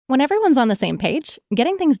When everyone's on the same page,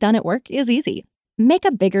 getting things done at work is easy. Make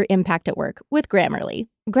a bigger impact at work with Grammarly.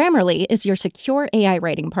 Grammarly is your secure AI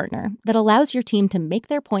writing partner that allows your team to make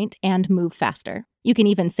their point and move faster. You can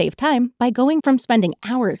even save time by going from spending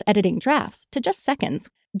hours editing drafts to just seconds.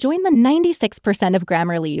 Join the 96% of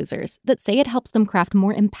Grammarly users that say it helps them craft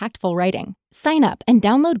more impactful writing. Sign up and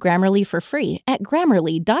download Grammarly for free at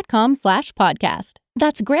grammarly.com/podcast.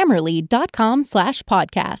 That's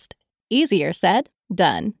grammarly.com/podcast. Easier said,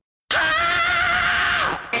 done.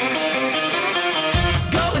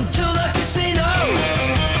 Going to the casino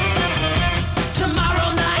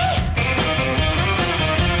tomorrow night.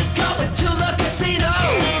 Going to the casino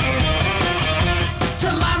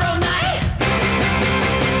tomorrow night.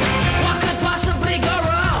 What could possibly go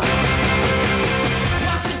wrong?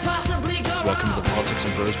 What could possibly go wrong? Welcome to the Politics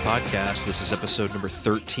and Bros podcast. This is episode number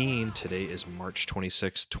 13. Today is March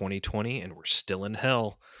 26, 2020, and we're still in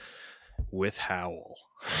hell with Howell.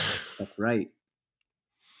 That's right.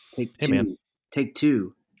 Take Hey, two. man. Take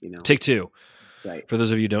two. Take two. Right. For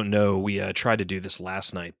those of you who don't know, we tried to do this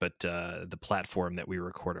last night, but the platform that we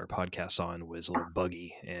record our podcasts on was a little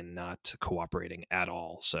buggy and not cooperating at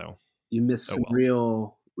all. So, You missed some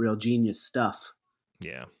well. real genius stuff.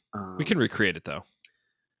 yeah. We can recreate it, though.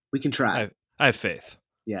 We can try. I have faith.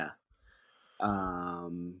 Yeah.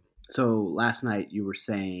 So last night you were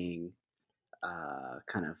saying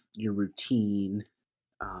kind of your routine.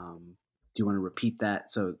 Do you want to repeat that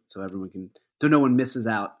so everyone can, so no one misses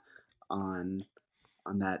out on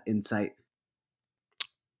that insight?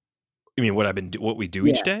 You mean what we do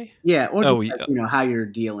each day? Yeah, or Oh, just, how you're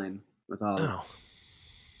dealing with all of Oh,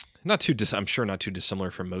 I'm sure not too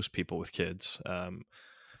dissimilar from most people with kids.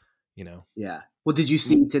 Yeah. Well, did you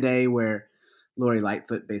see today where Lori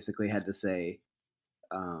Lightfoot basically had to say,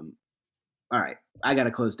 all right, I got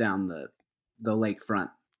to close down the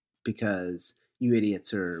lakefront because you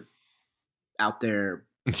idiots are out there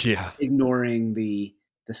Yeah. ignoring the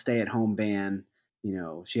stay-at-home ban.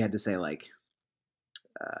 She had to say, like,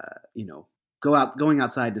 going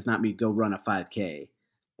outside does not mean go run a 5K.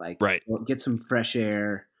 Like, Right. get some fresh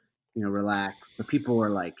air, relax. But people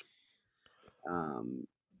were like,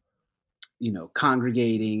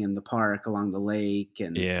 congregating in the park along the lake.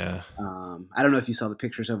 And Yeah. I don't know if you saw the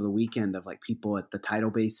pictures over the weekend of like people at the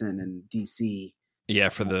tidal basin in DC. Yeah,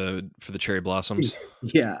 for the cherry blossoms.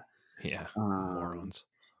 Yeah. Yeah. Morons.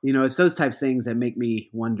 It's those types of things that make me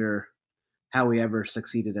wonder how we ever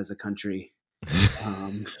succeeded as a country.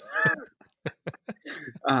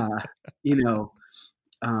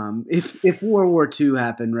 If World War II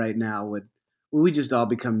happened right now, would we just all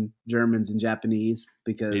become Germans and Japanese?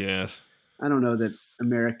 Because Yeah. I don't know that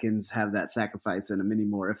Americans have that sacrifice in them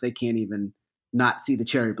anymore. If they can't even not see the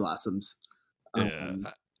cherry blossoms. Yeah.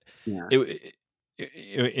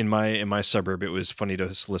 In my suburb, it was funny to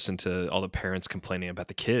listen to all the parents complaining about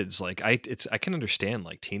the kids. Like I can understand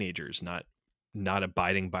like teenagers not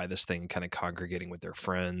abiding by this thing, kind of congregating with their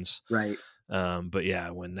friends. Right. But yeah,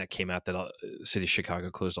 when that came out that the city of Chicago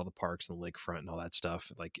closed all the parks and the lakefront and all that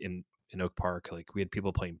stuff, like in Oak Park, like we had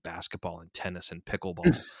people playing basketball and tennis and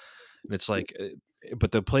pickleball. And it's like,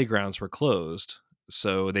 but the playgrounds were closed.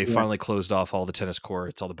 So they finally closed off all the tennis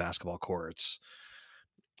courts, all the basketball courts.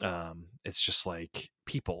 It's just like,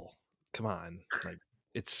 people, come on. Like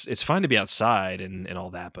it's fine to be outside and all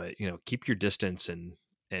that, but keep your distance and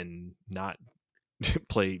not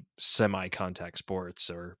play semi-contact sports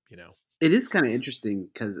or. It is kind of interesting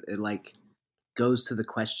because it like goes to the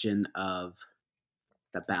question of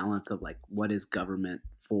the balance of like what is government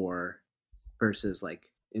for versus like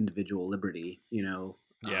individual liberty,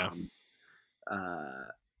 Yeah.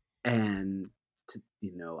 And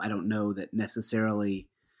I don't know that necessarily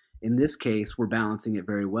in this case we're balancing it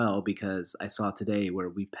very well, because I saw today where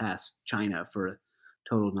we passed China for a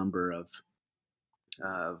total number of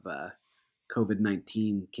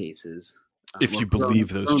COVID-19 cases. If you believe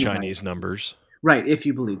those Chinese numbers. Right, if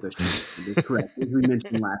you believe those Chinese numbers, correct. As we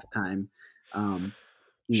mentioned last time.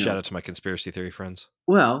 Shout out to my conspiracy theory friends.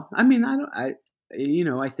 Well, I mean, I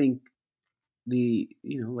think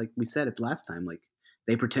like we said it last time, like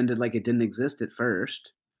they pretended like it didn't exist at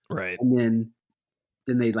first. Right. And then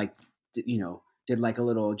they like, did like a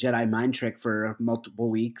little Jedi mind trick for multiple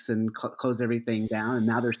weeks and closed everything down. And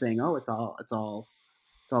now they're saying, oh, it's all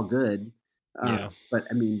good. Yeah. But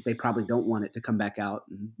I mean, they probably don't want it to come back out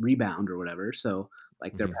and rebound or whatever. So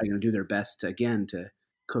like they're probably going to do their best to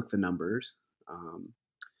cook the numbers.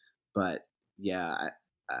 But yeah,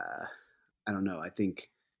 I don't know. I think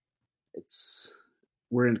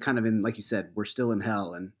we're in, like you said, we're still in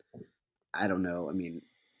hell, and I don't know. I mean,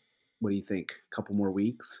 what do you think? A couple more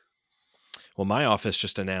weeks? Well, my office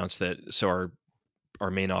just announced that, so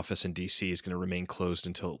our main office in DC is going to remain closed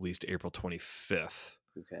until at least April 25th.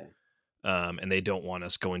 Okay. And they don't want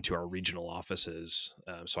us going to our regional offices.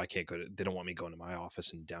 So I can't they don't want me going to my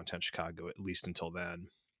office in downtown Chicago, at least until then.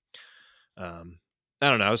 I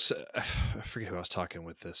don't know. I forget who I was talking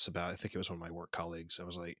with this about. I think it was one of my work colleagues. I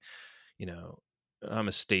was like, I'm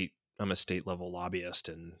a state level lobbyist,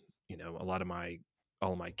 and all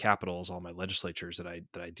of my capitals, all my legislatures that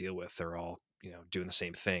I deal with, they're all doing the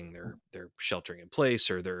same thing. They're sheltering in place,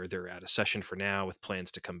 or they're at a session for now with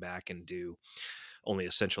plans to come back and do only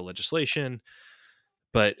essential legislation.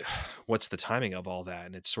 But what's the timing of all that?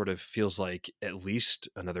 And it sort of feels like at least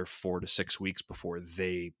another 4 to 6 weeks before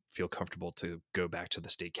they feel comfortable to go back to the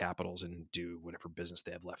state capitals and do whatever business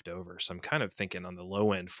they have left over. So I'm kind of thinking on the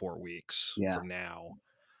low end 4 weeks from now,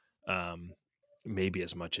 maybe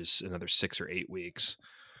as much as another 6 or 8 weeks.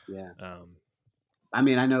 Yeah. I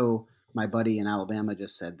mean, I know my buddy in Alabama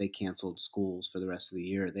just said they canceled schools for the rest of the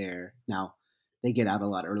year there. Now, they get out a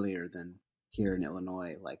lot earlier than here in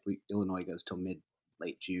Illinois. Like Illinois goes till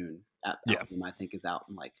late June. Alabama, I think, is out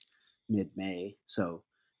in like mid-May. So,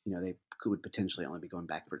 they would potentially only be going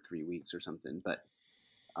back for 3 weeks or something. But,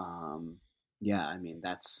 I mean,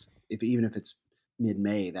 that's even if it's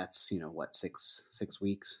mid-May, that's, 6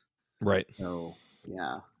 weeks. Right. So,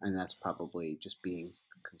 yeah. And that's probably just being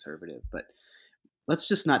conservative. But let's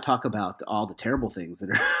just not talk about all the terrible things that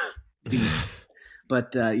are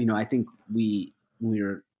but, I think we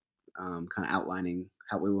were kind of outlining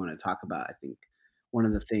how we want to talk about. I think one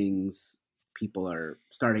of the things people are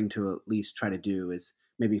starting to at least try to do is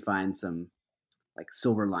maybe find some like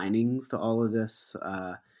silver linings to all of this.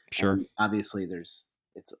 Sure. Obviously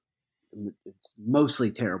it's mostly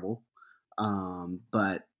terrible.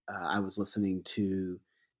 But I was listening to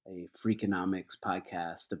a Freakonomics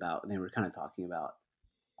podcast and they were kind of talking about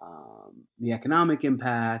the economic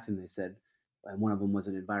impact. And they said, and one of them was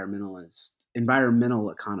an environmental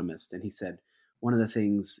economist. And he said, one of the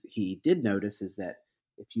things he did notice is that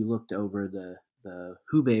if you looked over the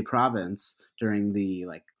Hubei province during the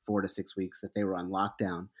 4 to 6 weeks that they were on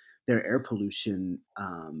lockdown, their air pollution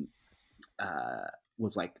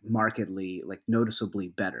was markedly, noticeably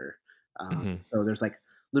better. So there's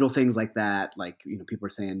little things like that. People are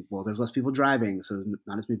saying, well, there's less people driving, so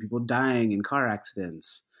not as many people dying in car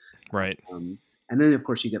accidents. Right. And then of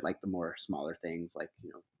course you get the more smaller things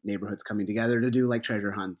neighborhoods coming together to do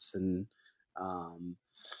treasure hunts and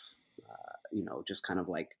just kind of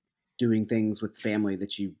doing things with family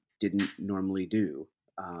that you didn't normally do.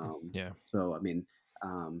 So, I mean,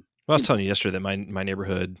 well, I was telling you yesterday that my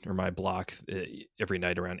neighborhood or my block, every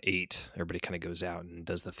night around 8, everybody kind of goes out and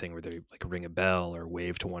does the thing where they ring a bell or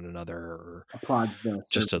wave to one another or applaud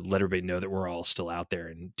just to let everybody know that we're all still out there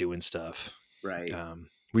and doing stuff. Right.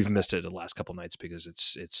 We've missed it the last couple nights because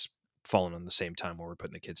it's fallen on the same time where we're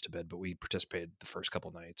putting the kids to bed, but we participated the first couple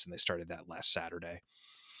nights and they started that last Saturday.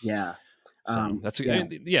 Yeah. So that's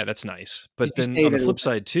nice. But then on the flip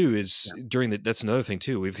side too is that's another thing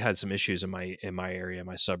too. We've had some issues in my area,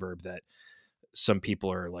 my suburb, that some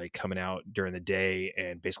people are coming out during the day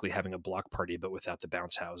and basically having a block party, but without the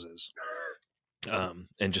bounce houses.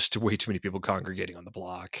 And just way too many people congregating on the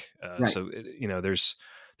block. Right. So,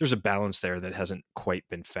 there's a balance there that hasn't quite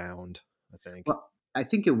been found, I think. Well, I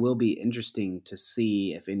think it will be interesting to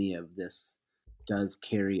see if any of this does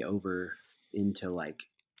carry over into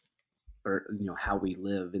how we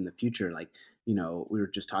live in the future. We were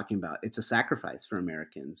just talking about, it's a sacrifice for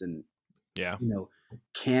Americans, and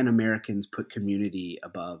can Americans put community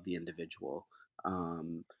above the individual?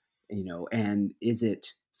 And is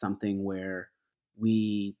it something where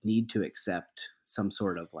we need to accept some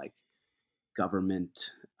sort of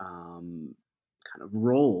government kind of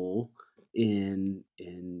role in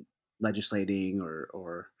legislating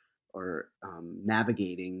or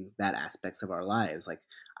navigating that aspects of our lives?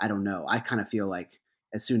 I don't know. I kind of feel like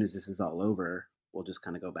as soon as this is all over, we'll just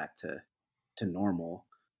kind of go back to normal.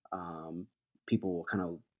 People will kind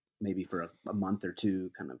of maybe for a month or two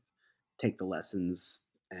kind of take the lessons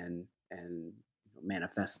and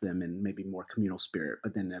manifest them in maybe more communal spirit,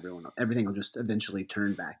 but then everything will just eventually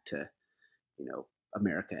turn back to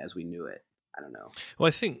America as we knew it. I don't know. Well,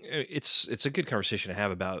 I think it's a good conversation to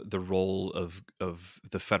have about the role of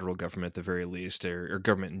the federal government at the very least, or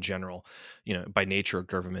government in general. By nature,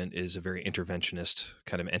 government is a very interventionist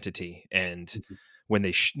kind of entity, and when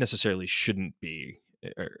they necessarily shouldn't be,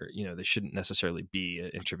 they shouldn't necessarily be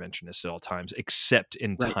interventionist at all times, except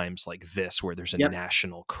in times like this where there's a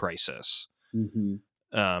national crisis. Mm-hmm.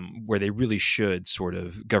 Where they really should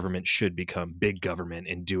government should become big government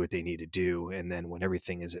and do what they need to do. And then when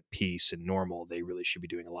everything is at peace and normal, they really should be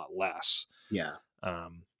doing a lot less. Yeah.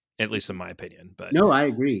 at least in my opinion. But No, I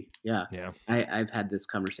agree. Yeah. yeah, I've had this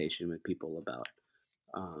conversation with people about,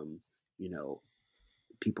 you know,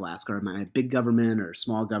 people ask, am I a big government or a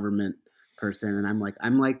small government person? And I'm like,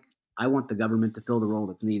 I want the government to fill the role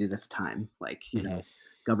that's needed at the time. Like, hmm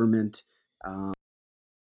government.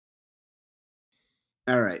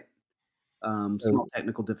 All right. Small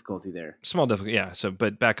technical difficulty there. small difficult. Yeah. So,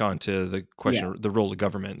 but back on to the question, Yeah. the role of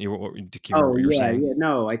government. To keep Oh what you were yeah, saying. yeah.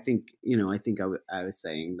 No, I think I was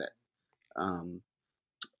saying that um,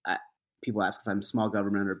 I, people ask if I'm small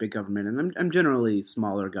government or big government, and I'm generally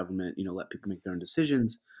smaller government. Let people make their own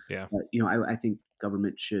decisions. Yeah. But I think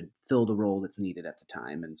government should fill the role that's needed at the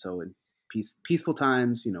time, and so in peaceful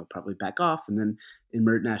times, probably back off, and then in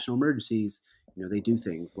national emergencies, they do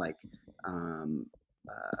things like, um,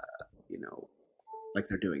 you know, like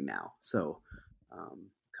they're doing now. So,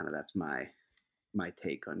 kind of that's my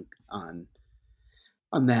take on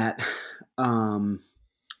that. Um,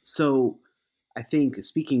 so I think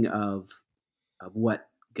speaking of what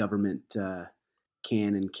government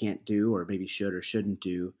can and can't do, or maybe should or shouldn't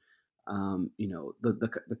do,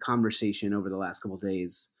 the conversation over the last couple of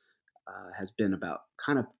days has been about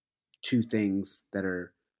kind of two things that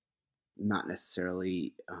are not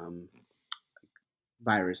necessarily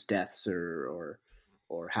virus deaths or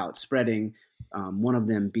how it's spreading. One of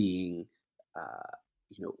them being,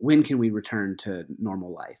 when can we return to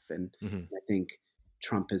normal life? And hmm I think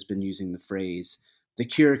Trump has been using the phrase, "The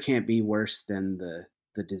cure can't be worse than the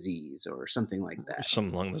disease," or something like that,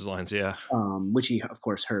 Something along those lines. Yeah. which he of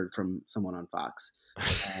course heard from someone on Fox.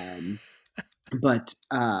 Um, but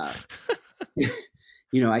I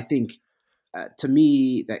think to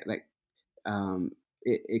me that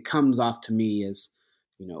it comes off to me as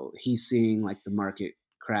he's seeing like the market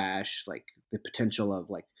crash, like the potential of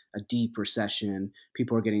like a deep recession,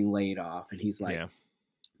 people are getting laid off, and he's like, Yeah.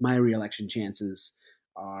 my reelection chances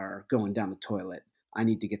are going down the toilet. I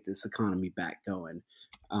need to get this economy back going.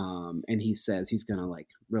 And he says he's going to like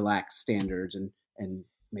relax standards and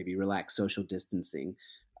maybe relax social distancing.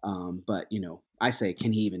 But I say,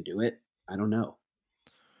 can he even do it? I don't know.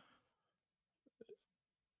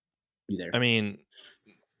 You there? I mean,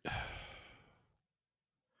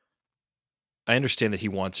 I understand that he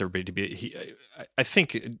wants everybody to be. I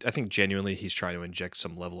think genuinely he's trying to inject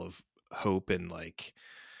some level of hope and like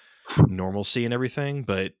normalcy and everything.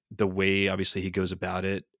 But the way obviously he goes about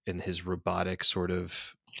it in his robotic sort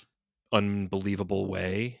of unbelievable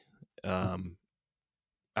way,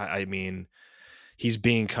 I mean, he's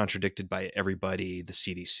being contradicted by everybody. The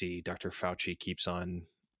CDC, Dr. Fauci keeps on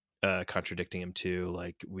contradicting him too.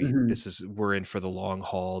 Like Mm-hmm. we're in for the long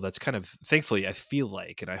haul. That's kind of, thankfully, I feel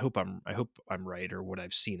like, and I hope I'm right, or what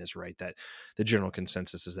I've seen is right, that the general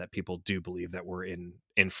consensus is that people do believe that we're in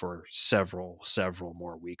for several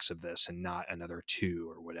more weeks of this, and not another 2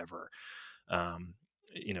 or whatever. Um,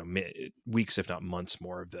 weeks, if not months,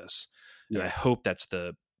 more of this. And I Yeah. hope that's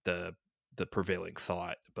the prevailing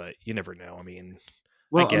thought, but you never know. I mean,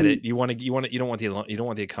 I Well, I get mean, it. You don't want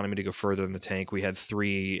the economy to go further in the tank. We had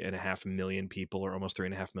 3.5 million people, or almost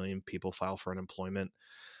 3.5 million people, file for unemployment,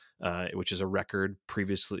 which is a record.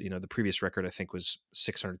 Previously, the previous record I think was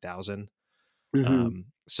 600,000. mhm.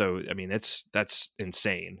 So I mean, that's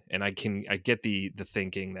insane. And I get the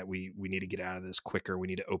thinking that we need to get out of this quicker. We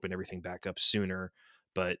need to open everything back up sooner.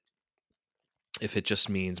 But if it just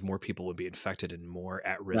means more people would be infected in more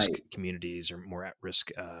at-risk Right. communities, or more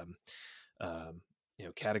at-risk um,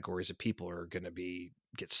 categories of people are going to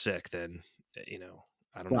get sick, then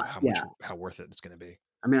I don't know Well, yeah. how worth it it's going to be.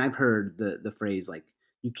 I mean, I've heard the phrase like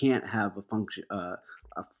you can't have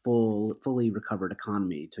a fully recovered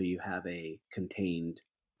economy till you have a contained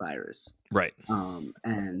virus. Right.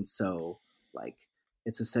 And so like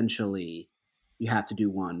it's essentially you have to do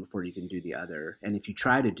one before you can do the other. And if you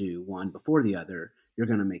try to do one before the other, you're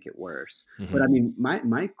going to make it worse. But hmm I mean,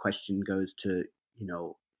 my question goes to,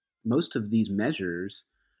 most of these measures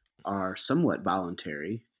are somewhat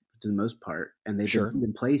voluntary for the most part, and they've been Sure. put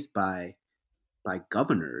in place by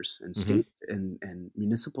governors and hmm state and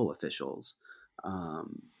municipal officials.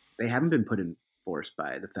 They haven't been put in force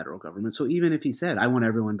by the federal government. So even if he said, "I want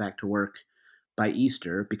everyone back to work by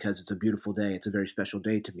Easter because it's a beautiful day, it's a very special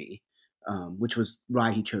day to me," which was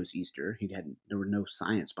why he chose Easter. There were no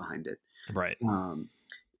science behind it. Right. Um,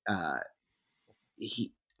 uh,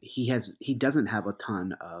 he doesn't have a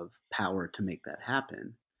ton of power to make that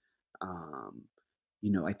happen. Um,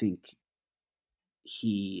 I think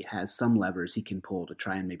he has some levers he can pull to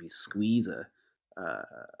try and maybe squeeze a,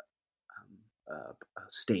 a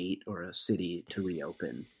state or a city to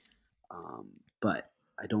reopen. But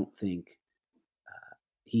I don't think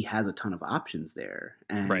he has a ton of options there.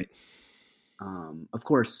 And Right. Of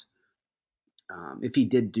course, if he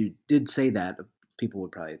did say that, people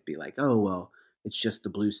would probably be like, "Oh well, it's just the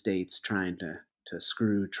blue states trying to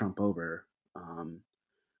screw Trump over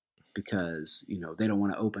because they don't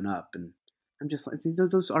want to open up." And I'm just like,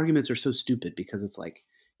 those arguments are so stupid because it's like,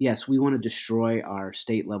 yes, we want to destroy our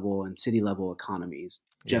state level and city level economies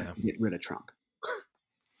just Yeah. to get rid of Trump.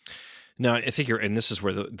 No, I think and this is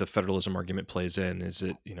where the federalism argument plays in, is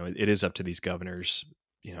that, it is up to these governors,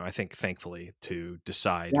 I think thankfully, to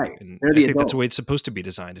decide. Right. And They're I the think that's the adults. way it's supposed to be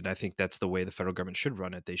designed. And I think that's the way the federal government should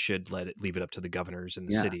run it. They should leave it up to the governors and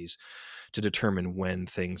the Yeah. cities to determine when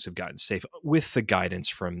things have gotten safe, with the guidance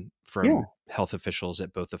from Yeah. health officials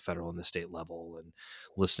at both the federal and the state level, and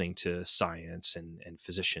listening to science and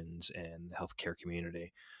physicians and the healthcare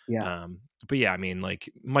community. Yeah. But yeah, I mean, like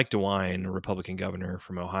Mike DeWine, a Republican governor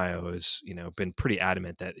from Ohio, has been pretty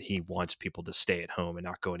adamant that he wants people to stay at home and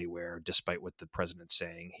not go anywhere, despite what the president's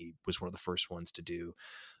saying. He was one of the first ones to do,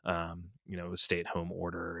 a stay-at-home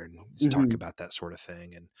order and talk about that sort of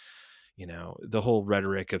thing. And the whole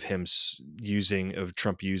rhetoric of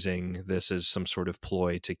Trump using this as some sort of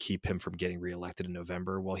ploy to keep him from getting reelected in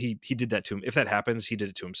November. Well, he did that to him. If that happens, he did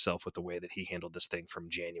it to himself with the way that he handled this thing from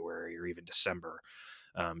January or even December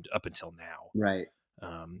up until now. Right.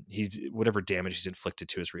 Whatever damage he's inflicted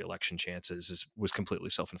to his reelection chances was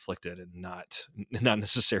completely self-inflicted, and not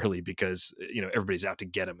necessarily because everybody's out to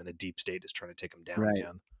get him and the deep state is trying to take him down Right.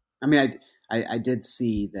 again. I mean, I did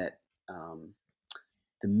see that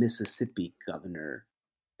the Mississippi governor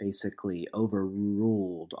basically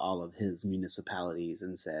overruled all of his municipalities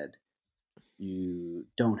and said, you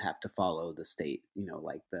don't have to follow the state,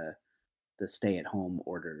 like the stay-at-home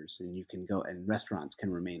orders, and you can go, and restaurants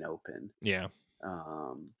can remain open. Yeah.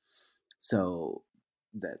 So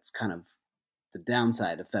that's kind of the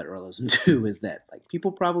downside of federalism too, is that like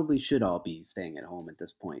people probably should all be staying at home at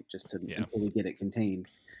this point, just until we get it contained.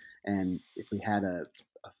 And if we had a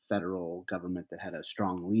federal government that had a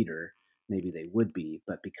strong leader, maybe they would be.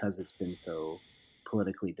 But because it's been so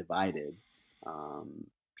politically divided,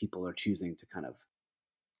 people are choosing to kind of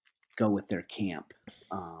go with their camp.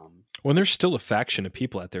 Well, there's still a faction of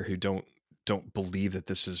people out there who don't believe that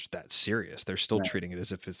this is that serious. They're still treating it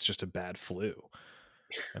as if it's just a bad flu.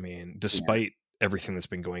 I mean, despite everything that's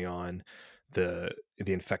been going on, the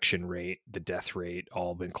infection rate, the death rate,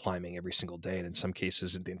 all been climbing every single day, and in some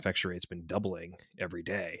cases, the infection rate's been doubling every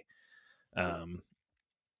day. But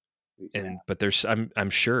there's, I'm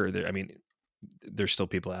sure there. I mean, there's still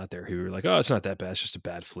people out there who are like, "Oh, it's not that bad; it's just a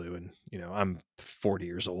bad flu." And I'm 40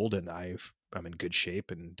 years old, and I'm in good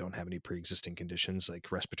shape and don't have any pre-existing conditions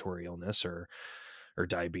like respiratory illness or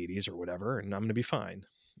diabetes or whatever, and I'm going to be fine.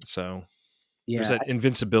 So there's that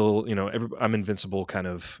invincible, I'm invincible kind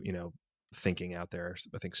of, thinking out there,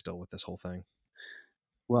 I think, still with this whole thing.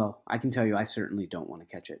 Well, I can tell you, I certainly don't want to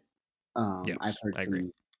catch it. Yes, I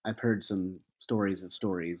agree. I've heard some stories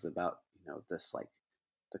about, this, like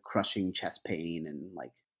the crushing chest pain and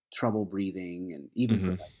like trouble breathing, and even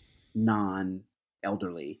for like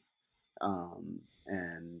non-elderly.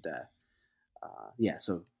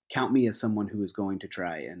 So count me as someone who is going to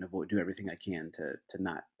try and do everything I can to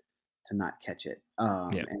not catch it.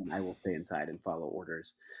 And I will stay inside and follow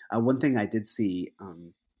orders. One thing I did see, I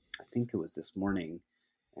think it was this morning,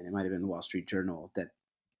 and it might have been the Wall Street Journal, that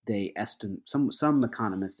they some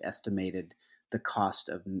economists estimated the cost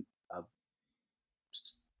of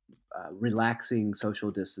relaxing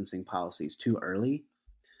social distancing policies too early.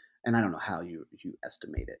 And I don't know how you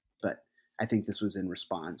estimate it, but I think this was in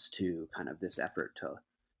response to kind of this effort to,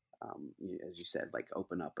 as you said, like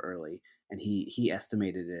open up early. And he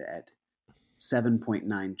estimated it at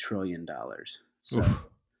 $7.9 trillion. So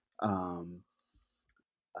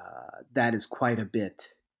that is quite a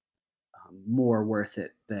bit more worth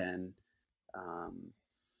it than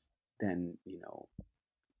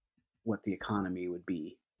what the economy would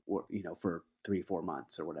be, or for 3-4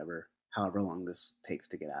 months or whatever, however long this takes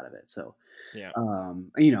to get out of it. So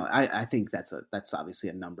I think that's obviously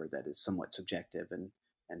a number that is somewhat subjective, and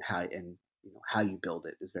how you build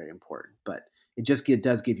it is very important. But it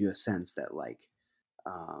does give you a sense that like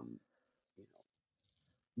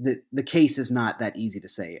the case is not that easy to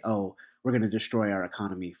say, oh, we're going to destroy our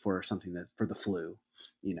economy for something that's for the flu.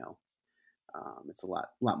 It's a lot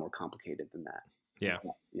more complicated than that. Yeah.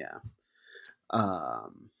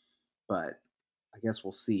 But I guess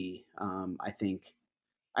we'll see. I think,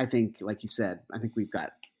 like you said, I think we've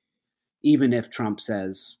got, even if Trump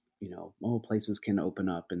says, places can open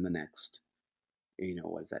up in the next,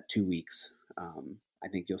 what is that, 2 weeks? I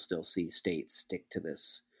think you'll still see states stick to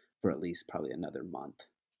this for at least probably another month.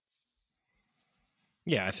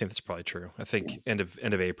 Yeah, I think that's probably true. I think end of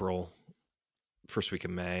April, first week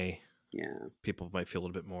of May. Yeah. People might feel a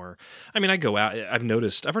little bit more. I mean, I go out. I've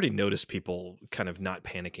already noticed people kind of not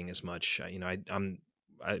panicking as much.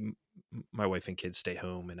 My wife and kids stay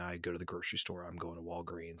home, and I go to the grocery store. I'm going to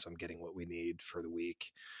Walgreens. I'm getting what we need for the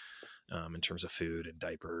week, in terms of food and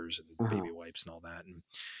diapers and baby wipes and all that. And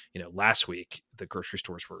last week the grocery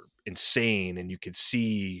stores were insane, and you could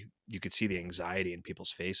see the anxiety in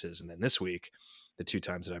people's faces. And then this week, the 2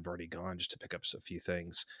 times that I've already gone just to pick up a few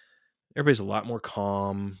things, everybody's a lot more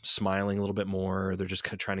calm, smiling a little bit more. They're just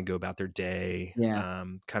kind of trying to go about their day, Yeah.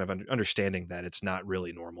 kind of understanding that it's not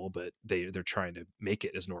really normal, but they're trying to make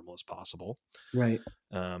it as normal as possible. Right.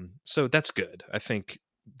 So that's good. I think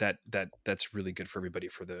that's really good for everybody,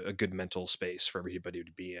 for a good mental space for everybody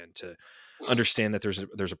to be in, to understand that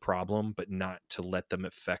there's a problem, but not to let them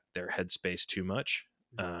affect their headspace too much,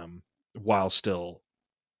 while still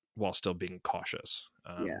being cautious.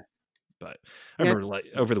 Yeah. But I remember, like,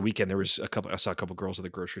 over the weekend, I saw a couple girls at the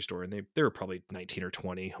grocery store, and they were probably 19 or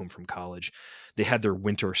 20, home from college. They had their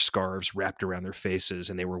winter scarves wrapped around their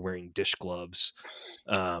faces, and they were wearing dish gloves,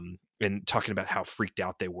 and talking about how freaked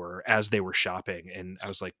out they were as they were shopping. And I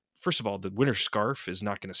was like, first of all, the winter scarf is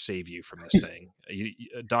not going to save you from this thing.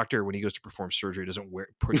 A doctor, when he goes to perform surgery, doesn't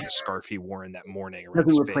put the scarf he wore in that morning around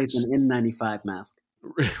his Doesn't replace face. an N95 mask.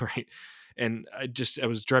 Right. And I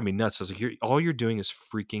was driving me nuts. I was like, all you're doing is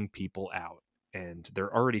freaking people out, and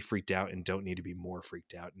they're already freaked out and don't need to be more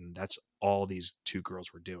freaked out. And that's all these 2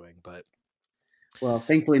 girls were doing. But well,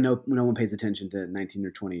 thankfully, no one pays attention to 19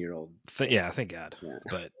 or 20-year-old. Yeah, thank God. Yeah.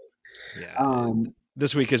 But yeah,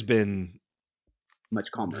 this week has been much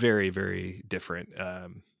calmer, very, very different.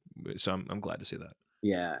 So I'm glad to see that.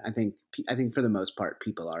 Yeah, I think for the most part,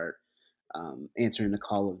 people are answering the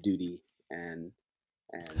call of duty and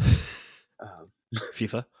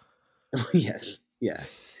FIFA. Yes, yeah.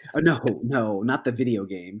 Oh no, not the video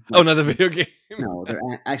game. Oh, not the video game. No, they're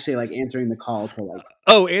actually like answering the call to like.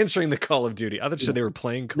 Oh, answering the Call of Duty. I thought you said they were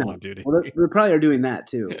playing Call of Duty. Well, they probably are doing that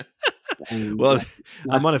too. Well,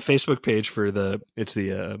 I'm on a Facebook page for the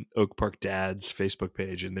Oak Park Dads Facebook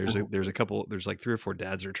page, and there's like 3 or 4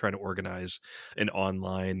 dads that are trying to organize an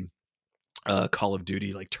online Call of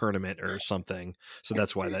Duty like tournament or something. So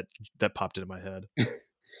that's why that popped into my head.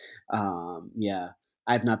 Yeah,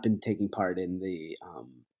 I've not been taking part in the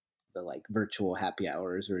like virtual happy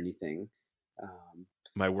hours or anything.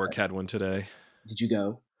 My work had one today. Did you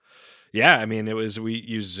go? Yeah, I mean, we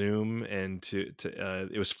used Zoom, and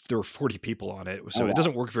there were 40 people on it, so it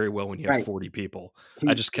doesn't work very well when you have 40 people.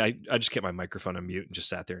 I just kept my microphone on mute and just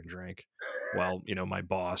sat there and drank while my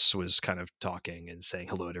boss was kind of talking and saying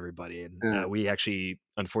hello to everybody. And we actually,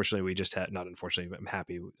 unfortunately, not unfortunately, but I'm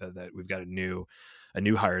happy that we've got a new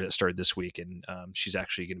hire that started this week, and she's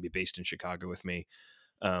actually going to be based in Chicago with me.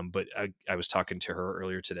 But I was talking to her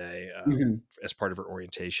earlier today as part of her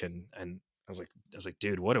orientation, and I was like,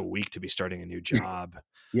 dude, what a week to be starting a new job.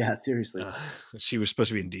 Yeah, seriously. She was supposed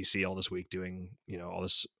to be in DC all this week doing, all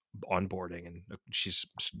this onboarding, and she's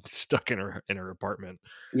stuck in her apartment.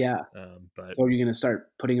 Yeah. But so are you going to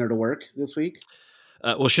start putting her to work this week?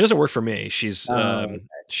 Well, she doesn't work for me. She's I'm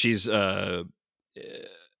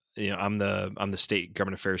the state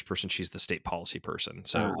government affairs person. She's the state policy person.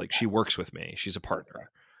 So she works with me. She's a partner.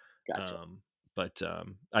 Gotcha. But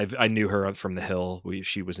I knew her from the Hill.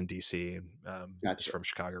 She was in DC, and was from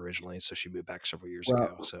Chicago originally, so she moved back several years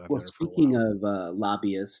ago. So speaking of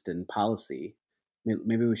lobbyists and policy,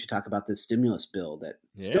 maybe we should talk about this stimulus bill that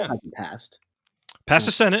still hasn't passed. Passed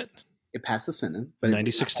the Senate. It passed the Senate, but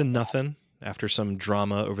 96-0 after some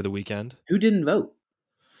drama over the weekend. Who didn't vote?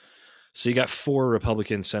 So you got 4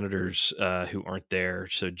 Republican senators who aren't there.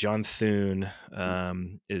 So John Thune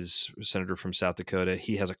is a senator from South Dakota.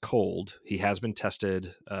 He has a cold. He has been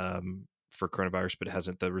tested for coronavirus,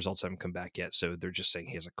 but the results haven't come back yet. So they're just saying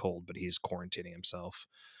he has a cold, but he's quarantining himself.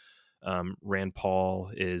 Rand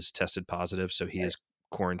Paul is tested positive, so he is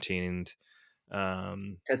quarantined.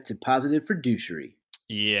 Tested positive for douchery.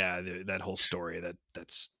 Yeah, that whole story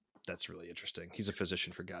that's really interesting. He's a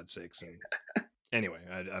physician, for God's sakes. And anyway,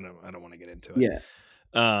 I don't want to get into it. Yeah.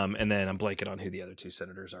 And then I'm blanking on who the other 2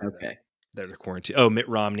 senators are. Okay. They're quarantined. Oh, Mitt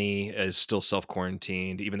Romney is still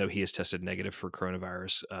self-quarantined, even though he has tested negative for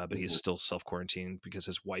coronavirus, but he's still self-quarantined because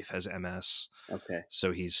his wife has MS. Okay.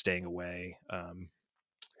 So he's staying away. And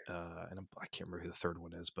I can't remember who the 3rd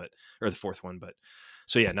one is, or the 4th one. But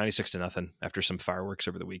so yeah, 96-0 after some fireworks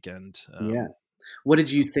over the weekend. Yeah. What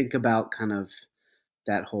did you think about kind of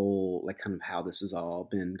that whole, like, kind of how this has all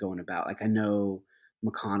been going about? Like, I know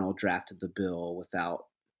McConnell drafted the bill without,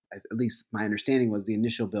 at least my understanding was the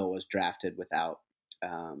initial bill was drafted without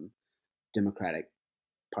Democratic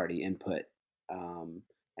Party input. And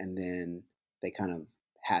then they kind of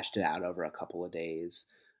hashed it out over a couple of days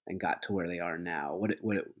and got to where they are now.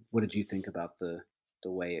 What did you think about the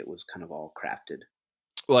way it was kind of all crafted?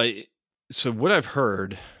 Well, so what I've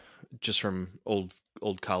heard just from old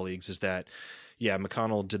colleagues is that, yeah,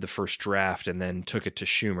 McConnell did the first draft and then took it to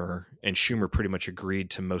Schumer, and Schumer pretty much agreed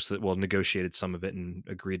to most of it. Well, negotiated some of it and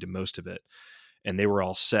agreed to most of it, and they were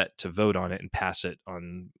all set to vote on it and pass it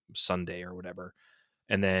on Sunday or whatever.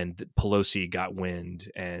 And then Pelosi got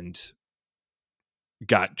wind and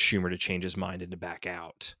got Schumer to change his mind and to back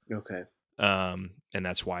out. Okay. And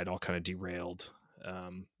that's why it all kind of derailed.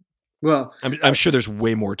 Well, I'm sure there's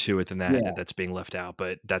way more to it than that Yeah. that's being left out,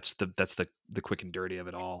 but that's the quick and dirty of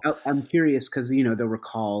it all. I'm curious because there were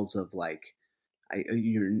calls of like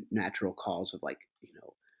your natural calls of like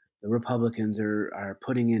the Republicans are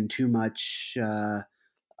putting in too much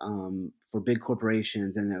for big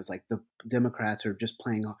corporations, and it was like the Democrats are just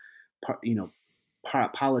playing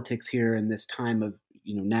politics here in this time of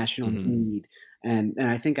national need. And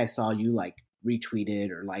I think I saw you like retweeted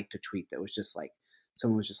or liked a tweet that was just like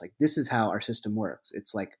someone was just like, this is how our system works.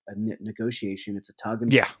 It's like a negotiation. It's a tug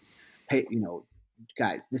and pay,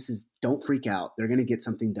 guys, don't freak out. They're going to get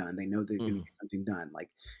something done. They know they're going to get something done. Like,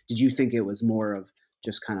 did you think it was more of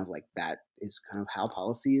just kind of like that is kind of how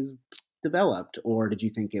policy is developed, or did you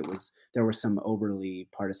think there was some overly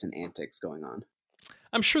partisan antics going on?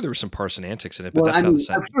 I'm sure there was some partisan antics in it, but that's how the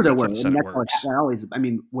Senate, I'm sure there were. the Senate works.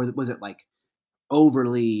 Was it like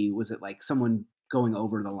overly? Was it like someone going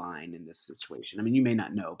over the line in this situation? I mean, you may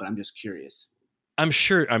not know, but I'm just curious. I'm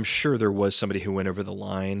sure there was somebody who went over the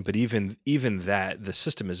line, but even that, the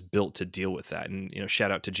system is built to deal with that. And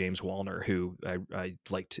shout out to James Wallner, who I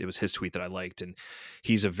liked. It was his tweet that I liked, and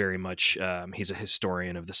he's a very much he's a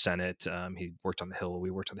historian of the Senate. He worked on the Hill.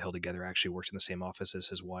 We worked on the Hill together. Actually, worked in the same office as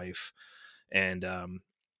his wife, and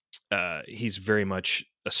he's very much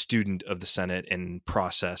a student of the Senate and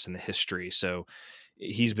process and the history. So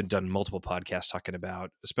he's been done multiple podcasts talking about,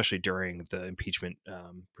 especially during the impeachment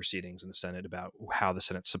proceedings in the Senate, about how the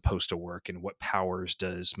Senate's supposed to work and what powers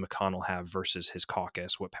does McConnell have versus his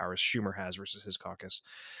caucus, what powers Schumer has versus his caucus.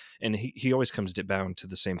 And he always comes down to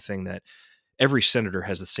the same thing, that every senator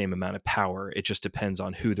has the same amount of power. It just depends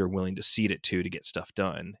on who they're willing to cede it to get stuff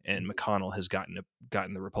done. And McConnell has gotten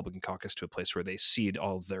the Republican caucus to a place where they cede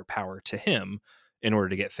all of their power to him in order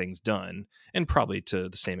to get things done. And probably to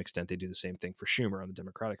the same extent, they do the same thing for Schumer on the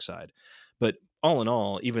Democratic side. But all in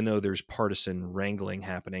all, even though there's partisan wrangling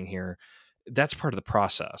happening here, that's part of the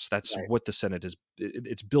process. That's right. What the Senate is.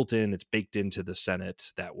 It's built in, it's baked into the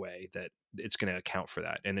Senate that way, that it's going to account for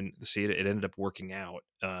that. And then see, it ended up working out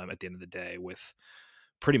at the end of the day with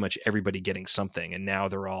pretty much everybody getting something. And now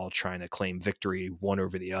they're all trying to claim victory one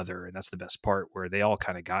over the other. And that's the best part, where they all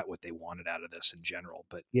kind of got what they wanted out of this in general.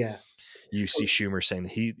 But yeah, you see Schumer saying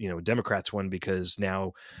that Democrats won because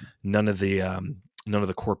now none of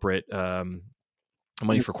the corporate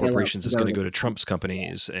money for corporations is going to go to Trump's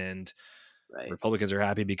companies. And right. Republicans are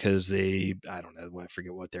happy because I don't know, I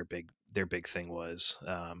forget what their big thing was.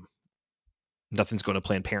 Nothing's going to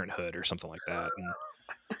Planned Parenthood or something like that. And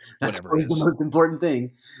that's always the most important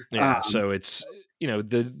thing. Yeah. So it's,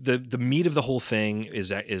 the meat of the whole thing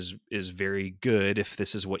is very good. If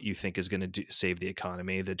this is what you think is going to save the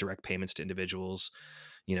economy, the direct payments to individuals,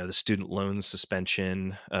 the student loan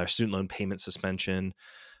payment suspension,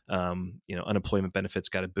 unemployment benefits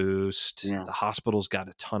got a boost. Yeah. The hospitals got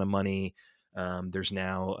a ton of money. There's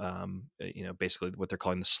now, basically what they're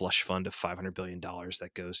calling the slush fund of $500 billion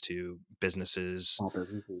that goes to businesses, small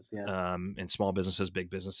businesses, yeah, and small businesses, big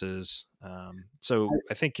businesses. So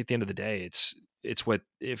I think at the end of the day, it's what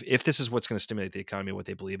if this is what's going to stimulate the economy, what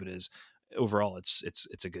they believe it is, overall,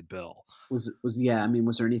 it's a good bill. Was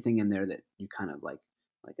there anything in there that you kind of like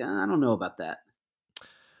I don't know about that?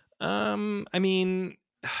 I mean,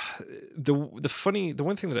 the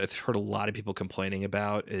one thing that I've heard a lot of people complaining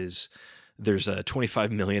about is there's a $25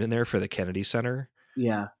 million in there for the Kennedy Center.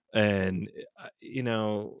 Yeah. And,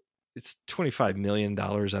 it's $25 million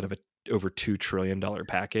out of a over $2 trillion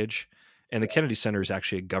package. And the Kennedy Center is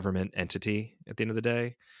actually a government entity at the end of the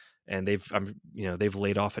day. And they've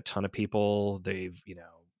laid off a ton of people. They've,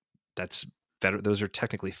 that's federal. Those are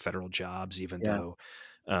technically federal jobs, even though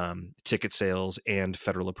ticket sales and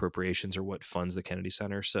federal appropriations are what funds the Kennedy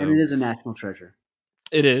Center. So and it is a national treasure.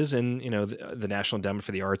 It is. And, the National Endowment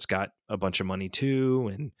for the Arts got a bunch of money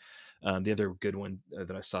too. And the other good one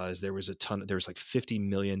that I saw is there was like $50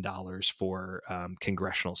 million for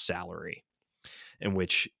congressional salary, in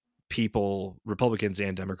which people, Republicans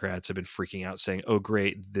and Democrats, have been freaking out saying, oh,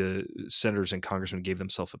 great, the senators and congressmen gave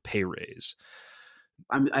themselves a pay raise.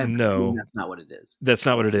 I No. that's not what it is. That's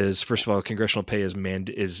not what it is. First of all, congressional pay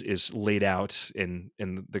is laid out in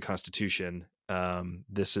the Constitution.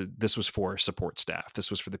 This was for support staff. This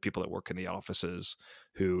was for the people that work in the offices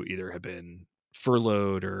who either have been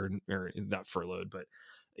furloughed or not furloughed, but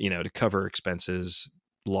to cover expenses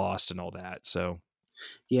lost and all that. So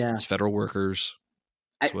Yeah, it's federal workers.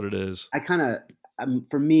 That's what it is. I kind of,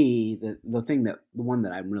 for me, the one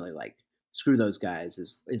that I'm really like, screw those guys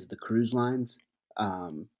is the cruise lines,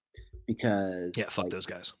 because fuck those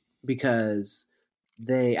guys. Because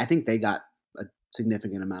I think they got a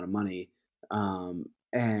significant amount of money,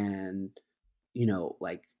 and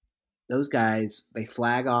like those guys, they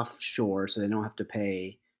flag offshore so they don't have to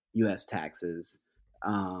pay U.S. taxes,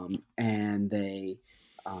 and they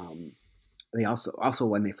also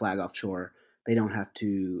when they flag offshore, they don't have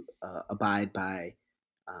to abide by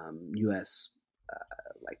U.S.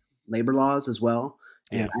 Like labor laws as well.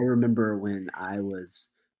 And I remember when I was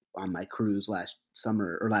on my cruise last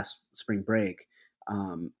summer or last spring break,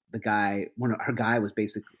 our guy was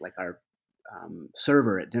basically like our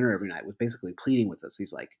server at dinner every night was basically pleading with us.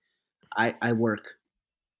 He's like, I work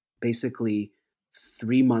basically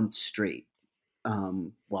 3 months straight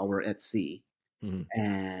while we're at sea,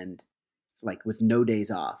 and like with no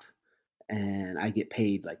days off, and I get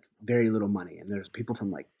paid like very little money. And there's people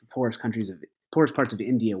from like the poorest parts of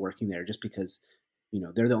India working there just because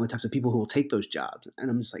they're the only types of people who will take those jobs. And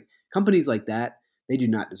I'm just like, companies like that, they do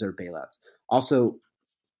not deserve bailouts. Also,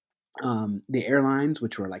 the airlines,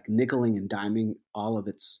 which were like nickeling and diming all of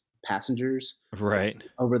its passengers right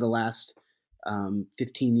over the last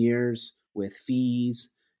 15 years with fees,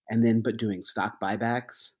 and then but doing stock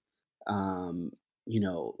buybacks,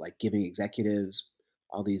 like giving executives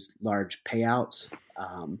all these large payouts,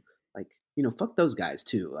 fuck those guys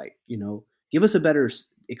too. Like, give us a better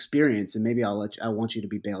experience, and maybe I want you to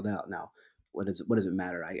be bailed out. Now, what does it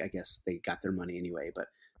matter? I guess they got their money anyway, but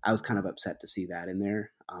I was kind of upset to see that in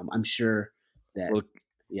there. I'm sure that. Well,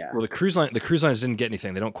 the cruise lines didn't get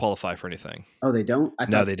anything. They don't qualify for anything. Oh, they don't?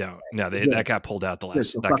 No, they don't. No, that got pulled out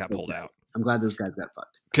that got pulled out. I'm glad those guys got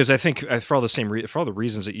fucked. Because I think for all the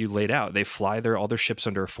reasons that you laid out, they fly all their ships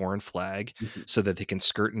under a foreign flag so that they can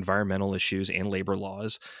skirt environmental issues and labor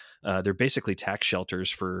laws. They're basically tax shelters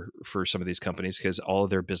for some of these companies because all of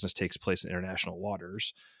their business takes place in international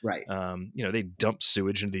waters. Right. They dump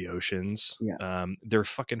sewage into the oceans. Yeah. They're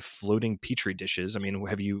fucking floating petri dishes. I mean,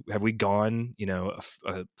 have we gone,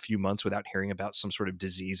 a few months without hearing about some sort of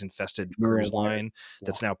disease infested cruise line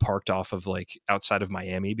that's now parked off of like outside of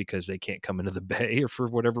Miami because they can't come into the bay or for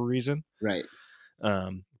whatever reason. Right.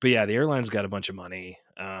 But yeah, the airlines got a bunch of money.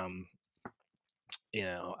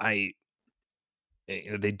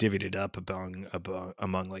 They divvied it up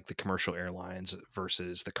among like the commercial airlines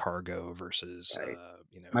versus the cargo versus right.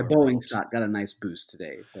 My Boeing stock got a nice boost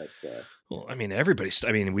today, but well, I mean,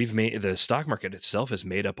 the stock market itself has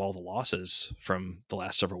made up all the losses from the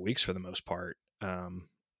last several weeks for the most part.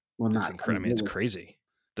 It's crazy.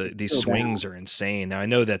 These swings are insane. Now I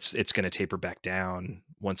know it's going to taper back down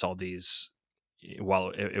once all these,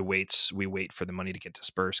 while we wait for the money to get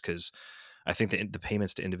dispersed, because I think the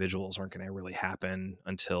payments to individuals aren't going to really happen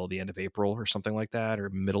until the end of April or something like that, or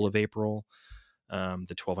middle of April. The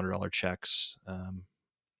 $1,200 checks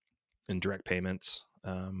and direct payments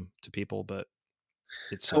to people, but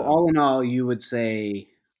it's so all in all, you would say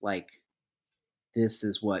like this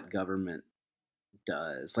is what government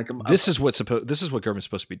does. Like this is what government's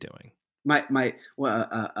supposed to be doing.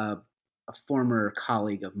 A former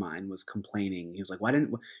colleague of mine was complaining. He was like, why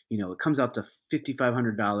didn't, it comes out to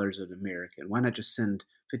 $5,500 an American. Why not just send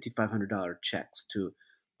 $5,500 checks to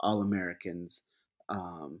all Americans?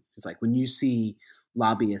 It's like when you see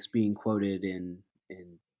lobbyists being quoted in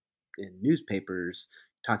newspapers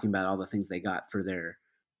talking about all the things they got for their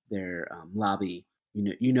lobby,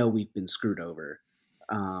 we've been screwed over.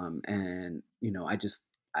 And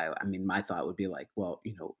I mean, my thought would be like, well,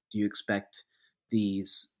 do you expect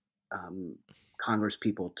these Congress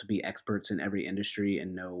people to be experts in every industry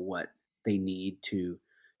and know what they need to,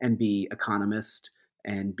 and be economists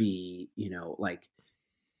and be,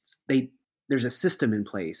 there's a system in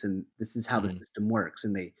place, and this is how the system works,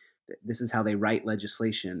 and this is how they write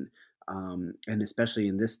legislation. And especially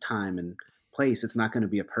in this time and place, it's not going to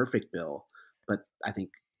be a perfect bill, but I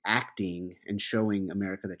think acting and showing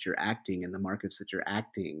America that you're acting in the markets that you're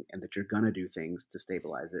acting and that you're going to do things to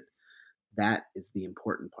stabilize it, that is the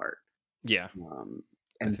important part. Yeah. And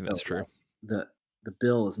I think that's true. The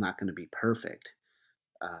bill is not going to be perfect.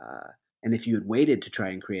 And if you had waited to try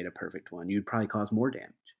and create a perfect one, you'd probably cause more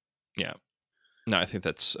damage. Yeah. No, I think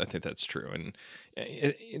that's true.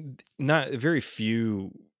 And not very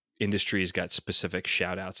few, industries got specific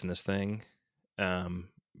shout outs in this thing.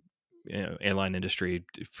 Airline industry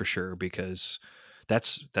for sure, because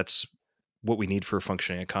that's what we need for a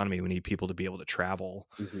functioning economy. We need people to be able to travel,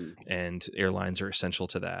 and airlines are essential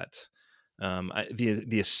to that.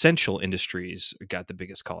 The essential industries got the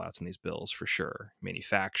biggest call outs in these bills for sure.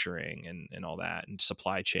 Manufacturing and all that, and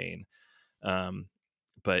supply chain.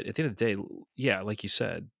 But at the end of the day, yeah, like you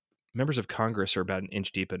said, members of Congress are about an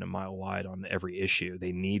inch deep and a mile wide on every issue.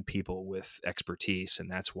 They need people with expertise, and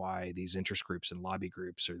that's why these interest groups and lobby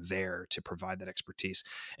groups are there to provide that expertise.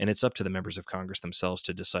 And it's up to the members of Congress themselves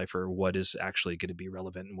to decipher what is actually going to be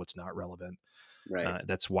relevant and what's not relevant. Right.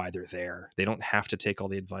 That's why they're there. They don't have to take all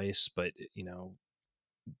the advice, but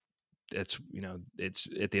it's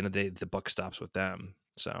at the end of the day, the buck stops with them.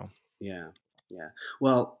 So yeah.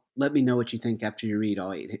 Well, let me know what you think after you read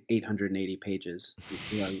all 880 pages.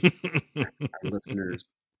 Our listeners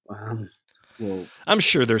will. I'm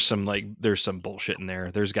sure there's some bullshit in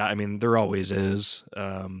there. There always is.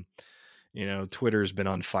 Twitter's been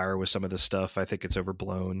on fire with some of this stuff. I think it's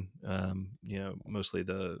overblown. Mostly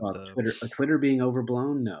Twitter being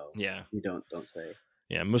overblown. No. Yeah. You don't say.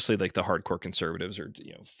 Yeah, mostly like the hardcore conservatives are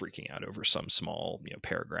freaking out over some small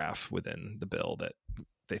paragraph within the bill that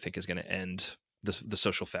they think is going to end the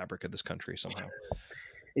social fabric of this country somehow.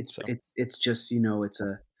 It's just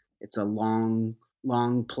it's a long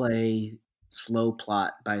play, slow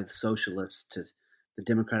plot by the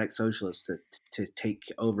Democratic Socialists to take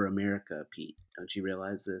over America. Pete, don't you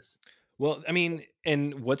realize this? Well, I mean,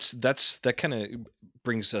 and that kind of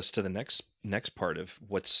brings us to the next part of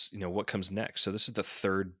what comes next. So this is the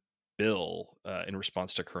third bill in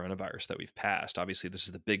response to coronavirus that we've passed. Obviously, this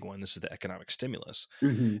is the big one. This is the economic stimulus.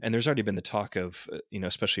 And there's already been the talk of,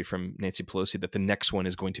 especially from Nancy Pelosi, that the next one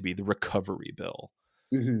is going to be the recovery bill.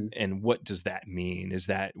 And what does that mean? Is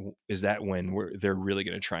that when they're really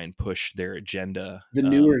going to try and push their agenda? The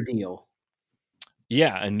newer deal.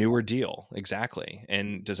 Yeah, a newer deal. Exactly.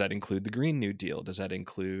 And does that include the Green New Deal? Does that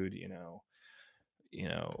include,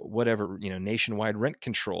 whatever, nationwide rent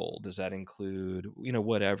control? Does that include,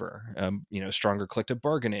 whatever, stronger collective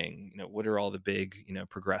bargaining? What are all the big,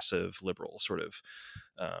 progressive liberal sort of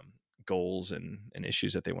goals and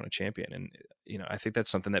issues that they want to champion? And, I think that's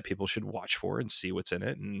something that people should watch for and see what's in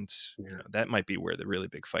it. And, that might be where the really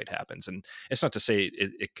big fight happens. And it's not to say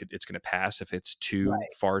it's going to pass if it's too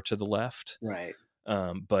far to the left. Right.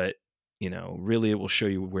 But really it will show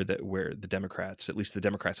you where the Democrats, at least the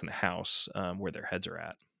Democrats in the House, where their heads are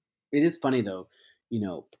at. It is funny though,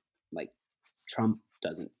 like Trump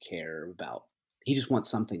doesn't care about, he just wants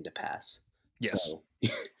something to pass. Yes. So,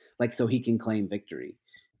 so he can claim victory.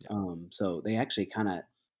 Yeah. So they actually kind of,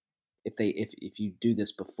 if you do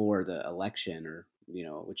this before the election, or,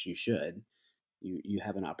 which you should, you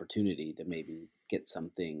have an opportunity to maybe get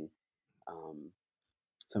something,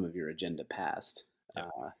 some of your agenda passed. Yeah.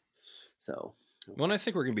 Well, I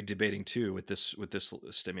think we're going to be debating too with this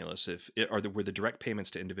stimulus. Were the direct payments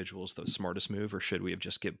to individuals the smartest move, or should we have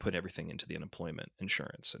just put everything into the unemployment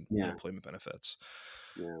insurance and unemployment benefits?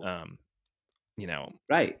 Yeah.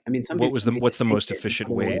 Right. I mean, what's the most efficient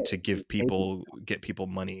way to get people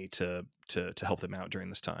money to help them out during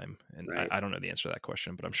this time? And I don't know the answer to that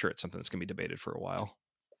question, but I'm sure it's something that's going to be debated for a while.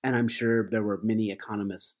 And I'm sure there were many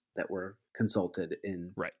economists that were consulted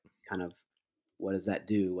in kind of, what does that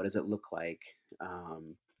do? What does it look like?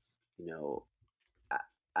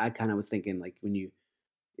 I kind of was thinking, like,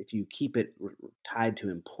 if you keep it tied to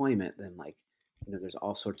employment, then there's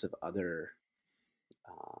all sorts of other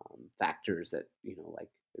factors that, like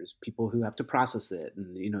there's people who have to process it,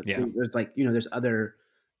 and there's other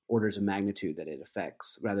orders of magnitude that it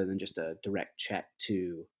affects, rather than just a direct check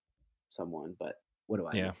to someone. But what do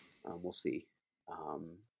I know? We'll see.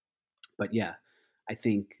 But yeah, I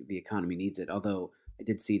think the economy needs it. Although I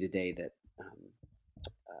did see today that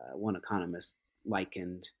one economist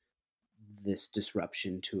likened this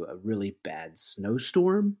disruption to a really bad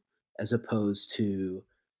snowstorm, as opposed to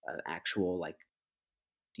an actual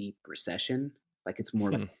deep recession. Like it's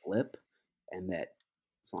more like a blip, and that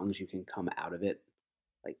as long as you can come out of it,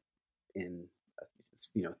 in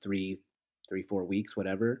 3-4 weeks,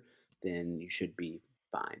 whatever, then you should be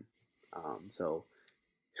fine. So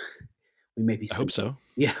we may be. I hope so.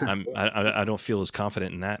 Yeah. I don't feel as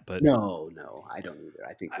confident in that, but no, I don't either.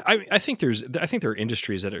 I think there are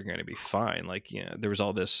industries that are going to be fine. There was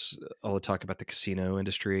all the talk about the casino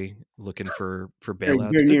industry looking for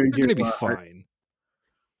bailouts. They're going to be fine.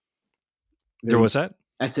 There was that?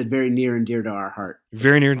 I said very near and dear to our heart.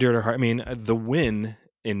 Very near and dear to our heart. I mean, the win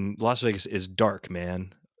in Las Vegas is dark,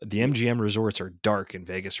 man. The MGM resorts are dark in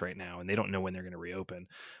Vegas right now, and they don't know when they're going to reopen.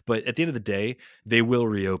 But at the end of the day, they will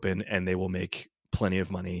reopen, and they will make plenty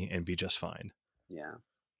of money and be just fine. Yeah.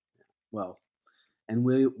 Well, and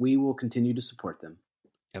we will continue to support them.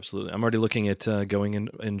 Absolutely. I'm already looking at going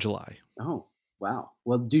in July. Oh, wow.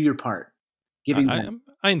 Well, do your part. Giving back.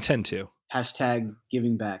 I intend to. Hashtag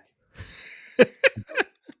giving back.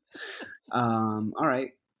 All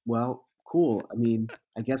right. Well, cool. I mean,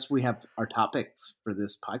 I guess we have our topics for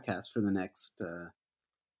this podcast for the next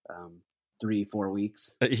 3-4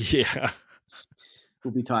 weeks. Yeah.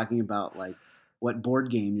 We'll be talking about like what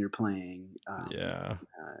board game you're playing.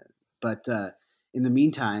 But in the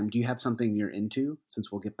meantime, do you have something you're into?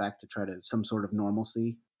 Since we'll get back to try to some sort of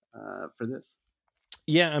normalcy for this.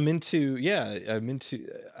 Yeah, I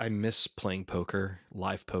miss playing poker,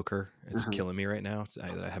 live poker. It's killing me right now. I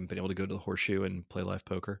haven't been able to go to the Horseshoe and play live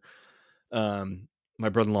poker. My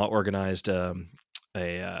brother-in-law organized a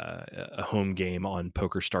home game on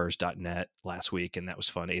PokerStars.net last week, and that was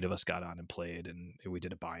fun. 8 of us got on and played, and we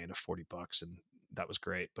did a buy-in of $40, and that was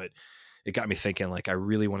great. But it got me thinking, like, I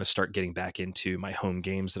really want to start getting back into my home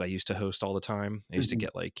games that I used to host all the time. I used to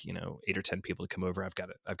get 8 or 10 people to come over. I've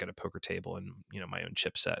got a poker table and my own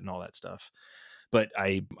chip set and all that stuff. But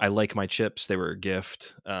I like my chips. They were a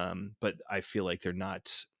gift, but I feel like they're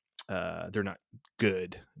not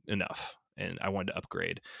good enough, and I wanted to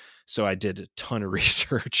upgrade. So I did a ton of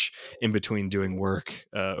research in between doing work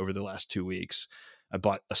over the last 2 weeks. I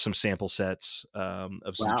bought some sample sets of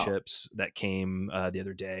some chips that came the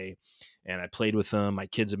other day, and I played with them. My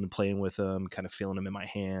kids have been playing with them, kind of feeling them in my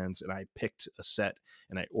hands, and I picked a set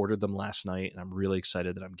and I ordered them last night, and I'm really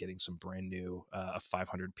excited that I'm getting some brand new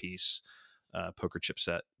 500 piece poker chip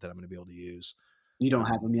set that I'm going to be able to use. You don't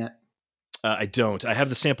have them yet? I don't. I have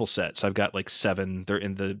the sample sets. I've got like 7. They're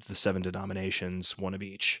in the 7 denominations, one of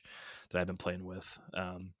each that I've been playing with.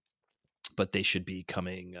 But they should be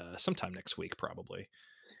coming sometime next week, probably.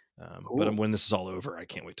 Cool. But when this is all over, I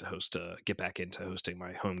can't wait to get back into hosting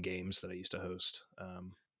my home games that I used to host.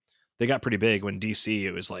 They got pretty big when DC.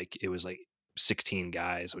 It was like 16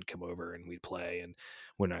 guys would come over and we'd play. And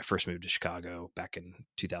when I first moved to Chicago back in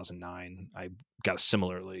 2009, I got a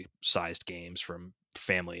similarly sized games from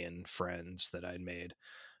family and friends that I'd made.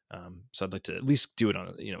 So I'd like to at least do it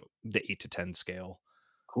on the 8 to 10 scale.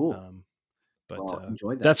 Cool. But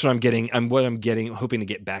enjoy that. that's what I'm getting. Hoping to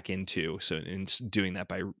get back into. So in doing that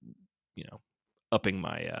by, upping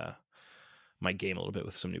my my game a little bit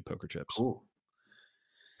with some new poker chips. Cool.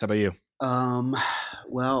 How about you?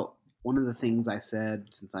 Well, one of the things I said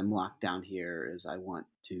since I'm locked down here is I want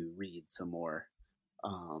to read some more,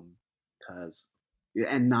 and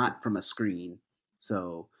not from a screen.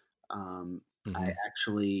 So I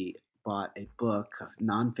actually bought a book, a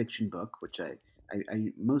nonfiction book, which I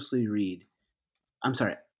mostly read. I'm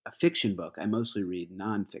sorry, a fiction book. I mostly read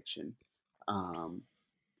nonfiction, and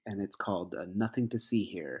it's called Nothing to See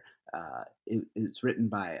Here. It's written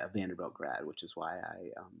by a Vanderbilt grad, which is why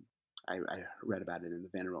I read about it in the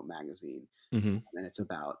Vanderbilt magazine. And it's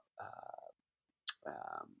about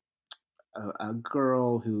a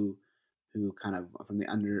girl who kind of from the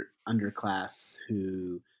underclass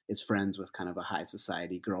who is friends with kind of a high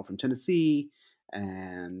society girl from Tennessee,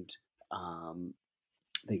 and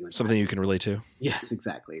something you can relate to. Yes,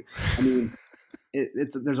 exactly. I mean,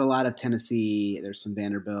 there's a lot of Tennessee. There's some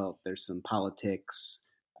Vanderbilt. There's some politics.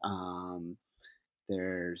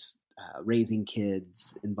 There's raising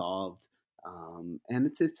kids involved, and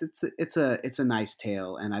it's a nice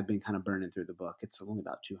tale. And I've been kind of burning through the book. It's only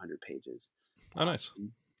about 200 pages. Oh, nice.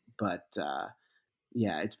 But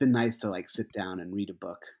yeah, it's been nice to like sit down and read a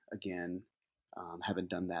book again. Haven't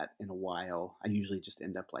done that in a while. I usually just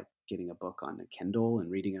end up like getting a book on a Kindle and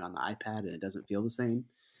reading it on the iPad, and it doesn't feel the same.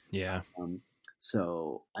 Yeah.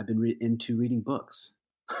 So I've been into reading books.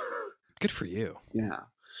 Good for you. Yeah.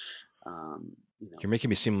 You're making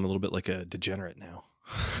me seem a little bit like a degenerate now.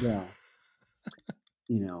 Yeah.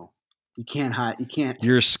 You can't hide. You can't.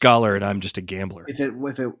 You're a scholar, and I'm just a gambler. If it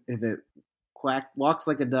walks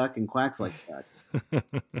like a duck and quacks like a duck.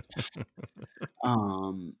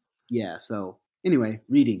 Yeah. So anyway,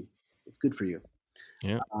 reading, it's good for you.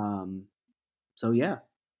 Yeah. So yeah.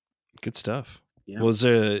 Good stuff. Yeah. Well,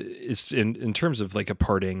 it's in terms of like a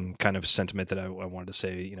parting kind of sentiment that I wanted to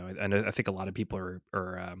say, and I think a lot of people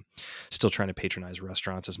are still trying to patronize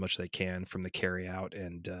restaurants as much as they can from the carry out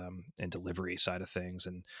and delivery side of things.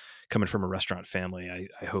 And coming from a restaurant family,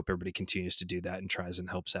 I hope everybody continues to do that and tries and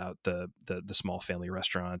helps out the small family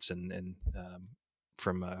restaurants and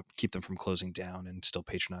from keep them from closing down and still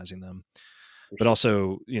patronizing them. But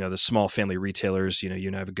also, the small family retailers, you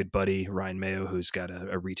and I have a good buddy, Ryan Mayo, who's got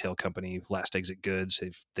a retail company, Last Exit Goods.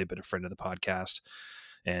 They've been a friend of the podcast.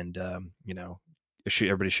 And,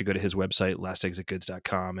 everybody should go to his website,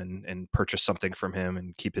 lastexitgoods.com, and purchase something from him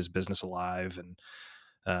and keep his business alive. And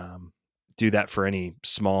do that for any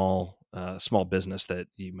small business that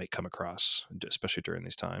you may come across, especially during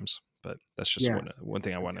these times. But that's just one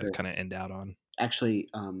thing I want to kind of end out on. Actually,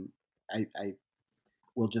 I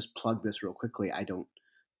will just plug this real quickly. I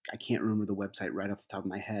can't remember the website right off the top of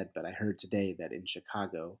my head, but I heard today that in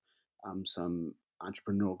Chicago, some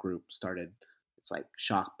entrepreneurial group started. It's like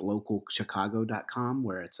shoplocalchicago.com,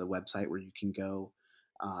 where it's a website where you can go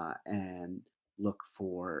and look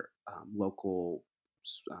for local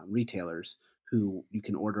retailers who you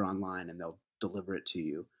can order online, and they'll deliver it to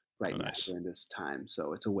you right now during this time.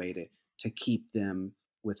 So it's a way to keep them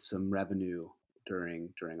with some revenue during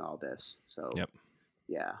all this. So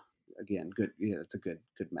yeah, again, good. Yeah, it's a good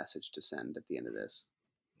message to send at the end of this.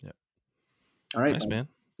 Yep. All right, nice, man.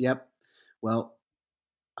 Yep. Well,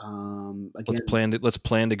 again, let's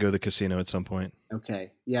plan to go to the casino at some point.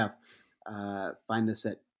 Okay. Yeah. Find us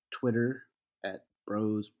at Twitter at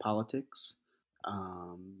Bros Politics,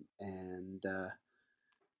 and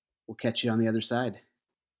we'll catch you on the other side.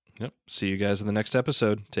 Yep. See you guys in the next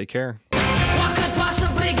episode. Take care. Walk